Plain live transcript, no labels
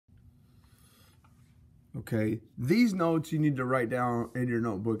Okay, these notes you need to write down in your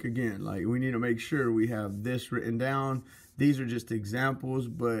notebook again. Like, we need to make sure we have this written down. These are just examples,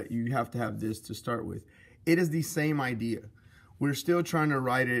 but you have to have this to start with. It is the same idea. We're still trying to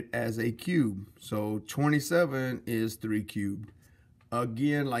write it as a cube. So 27 is 3 cubed.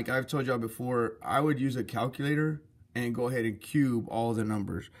 Again, like I've told y'all before, I would use a calculator and go ahead and cube all the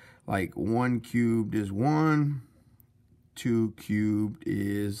numbers. Like 1 cubed is 1, 2 cubed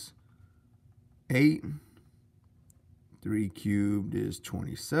is 8, 3 cubed is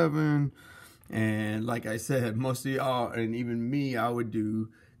 27, and like I said, most of y'all, and even me, I would do,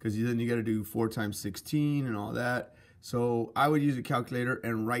 because then you got to do 4 times 16 and all that. So I would use a calculator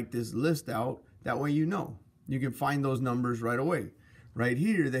and write this list out. That way you know. You can find those numbers right away. Right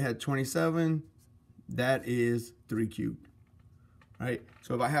here, they had 27. That is 3 cubed. Right?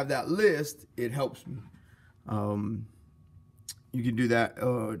 So if I have that list, it helps me. You can do that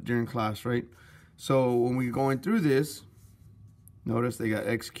during class, right? So when we're going through this, notice they got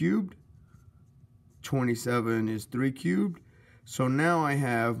x cubed, 27 is 3 cubed. So now I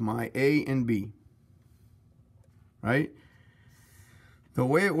have my a and b, right? The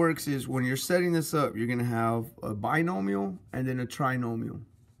way it works is when you're setting this up, you're gonna have a binomial and then a trinomial.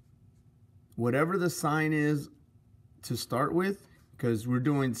 Whatever the sign is to start with, because we're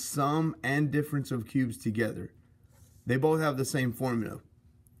doing sum and difference of cubes together. They both have the same formula.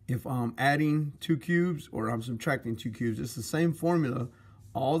 If I'm adding 2 cubes or I'm subtracting 2 cubes, it's the same formula.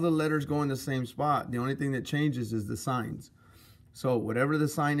 All the letters go in the same spot. The only thing that changes is the signs. So whatever the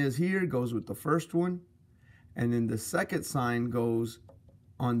sign is here goes with the first one. And then the second sign goes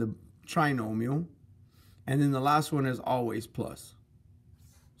on the trinomial. And then the last one is always plus.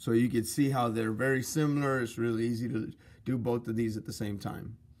 So you can see how they're very similar. It's really easy to do both of these at the same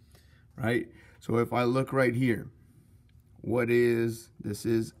time, right? So if I look right here, this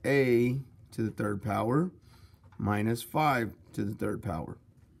is a to the 3rd power minus 5 to the 3rd power.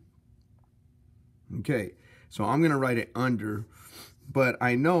 Okay, so I'm gonna write it under, but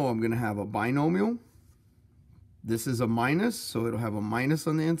I know I'm gonna have a binomial. This is a minus, so it'll have a minus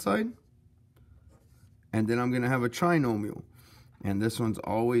on the inside. And then I'm gonna have a trinomial. And this one's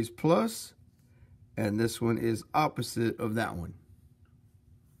always plus, and this one is opposite of that one,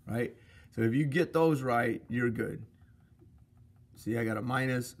 right? So if you get those right, you're good. See, I got a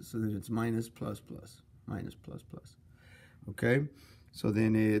minus, so then it's minus plus plus, minus plus plus. Okay, so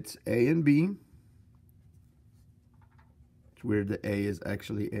then it's a and b. It's weird that a is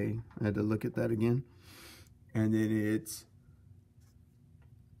actually a. I had to look at that again. And then it's,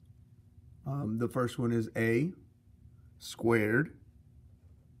 the first one is a squared.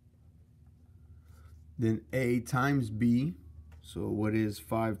 Then a times b. So what is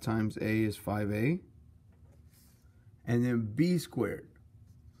 5 times a is 5a. And then b squared.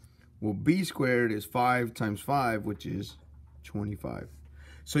 Well, b squared is 5 times 5, which is 25.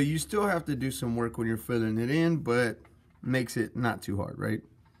 So you still have to do some work when you're filling it in, but makes it not too hard, right?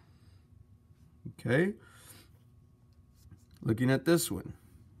 Okay. Looking at this one.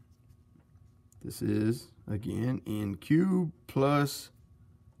 This is, again, n cubed plus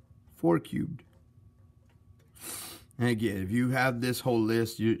 4 cubed. And again, if you have this whole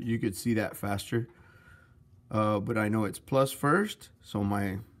list, you could see that faster. But I know it's plus first, so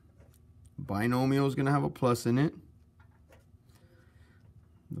my binomial is going to have a plus in it.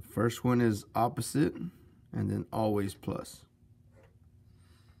 The first one is opposite, and then always plus.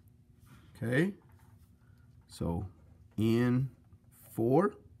 Okay, so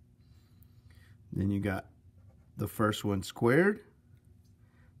n4. Then you got the first one squared.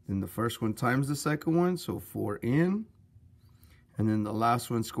 Then the first one times the second one, so 4n. And then the last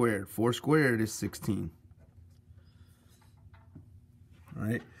one squared. 4 squared is 16. All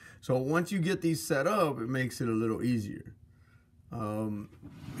right, so once you get these set up, it makes it a little easier.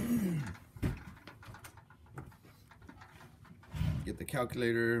 Get the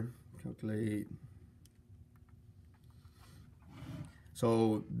calculator, calculate.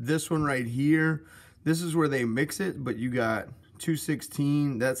 So this one right here, this is where they mix it, but you got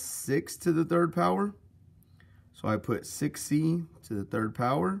 216, that's 6 to the 3rd power. So I put 6c to the 3rd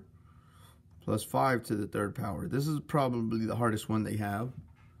power plus 5 to the 3rd power. This is probably the hardest one they have.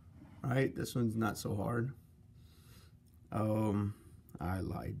 Right? This one's not so hard. I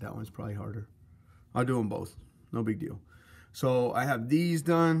lied. That one's probably harder. I'll do them both. No big deal. So I have these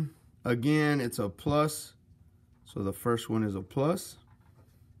done. Again, it's a plus. So the first one is a plus.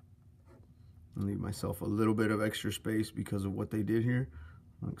 I'll leave myself a little bit of extra space because of what they did here.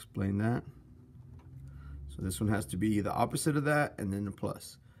 I'll explain that. So this one has to be the opposite of that and then the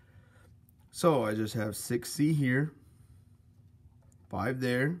plus. So I just have 6c here, 5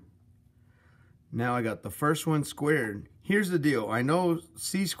 there. Now I got the first one squared. Here's the deal. I know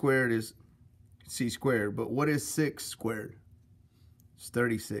c squared is c squared, but what is 6 squared? It's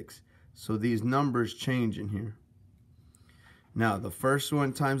 36. So these numbers change in here. Now the first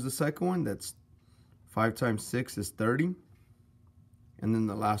one times the second one, that's 5 times 6 is 30. And then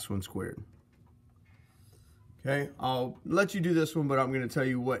the last one squared. Okay, I'll let you do this one, but I'm going to tell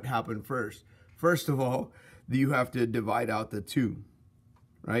you what happened first. First of all, you have to divide out the 2,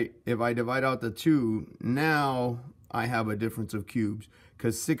 right? If I divide out the 2, now I have a difference of cubes.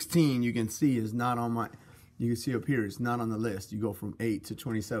 Because 16, you can see, is not on my, you can see up here, it's not on the list. You go from 8 to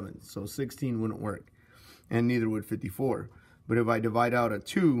 27, so 16 wouldn't work. And neither would 54. But if I divide out a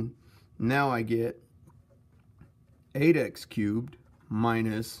 2, now I get 8x cubed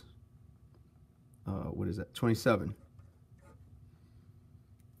minus, what is that, 27.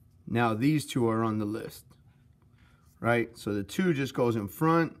 Now these two are on the list, right? So the 2 just goes in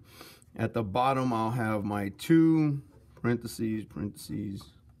front. At the bottom, I'll have my 2, parentheses, parentheses,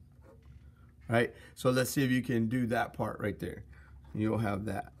 right? So let's see if you can do that part right there. You'll have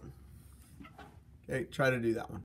that. Okay, try to do that one.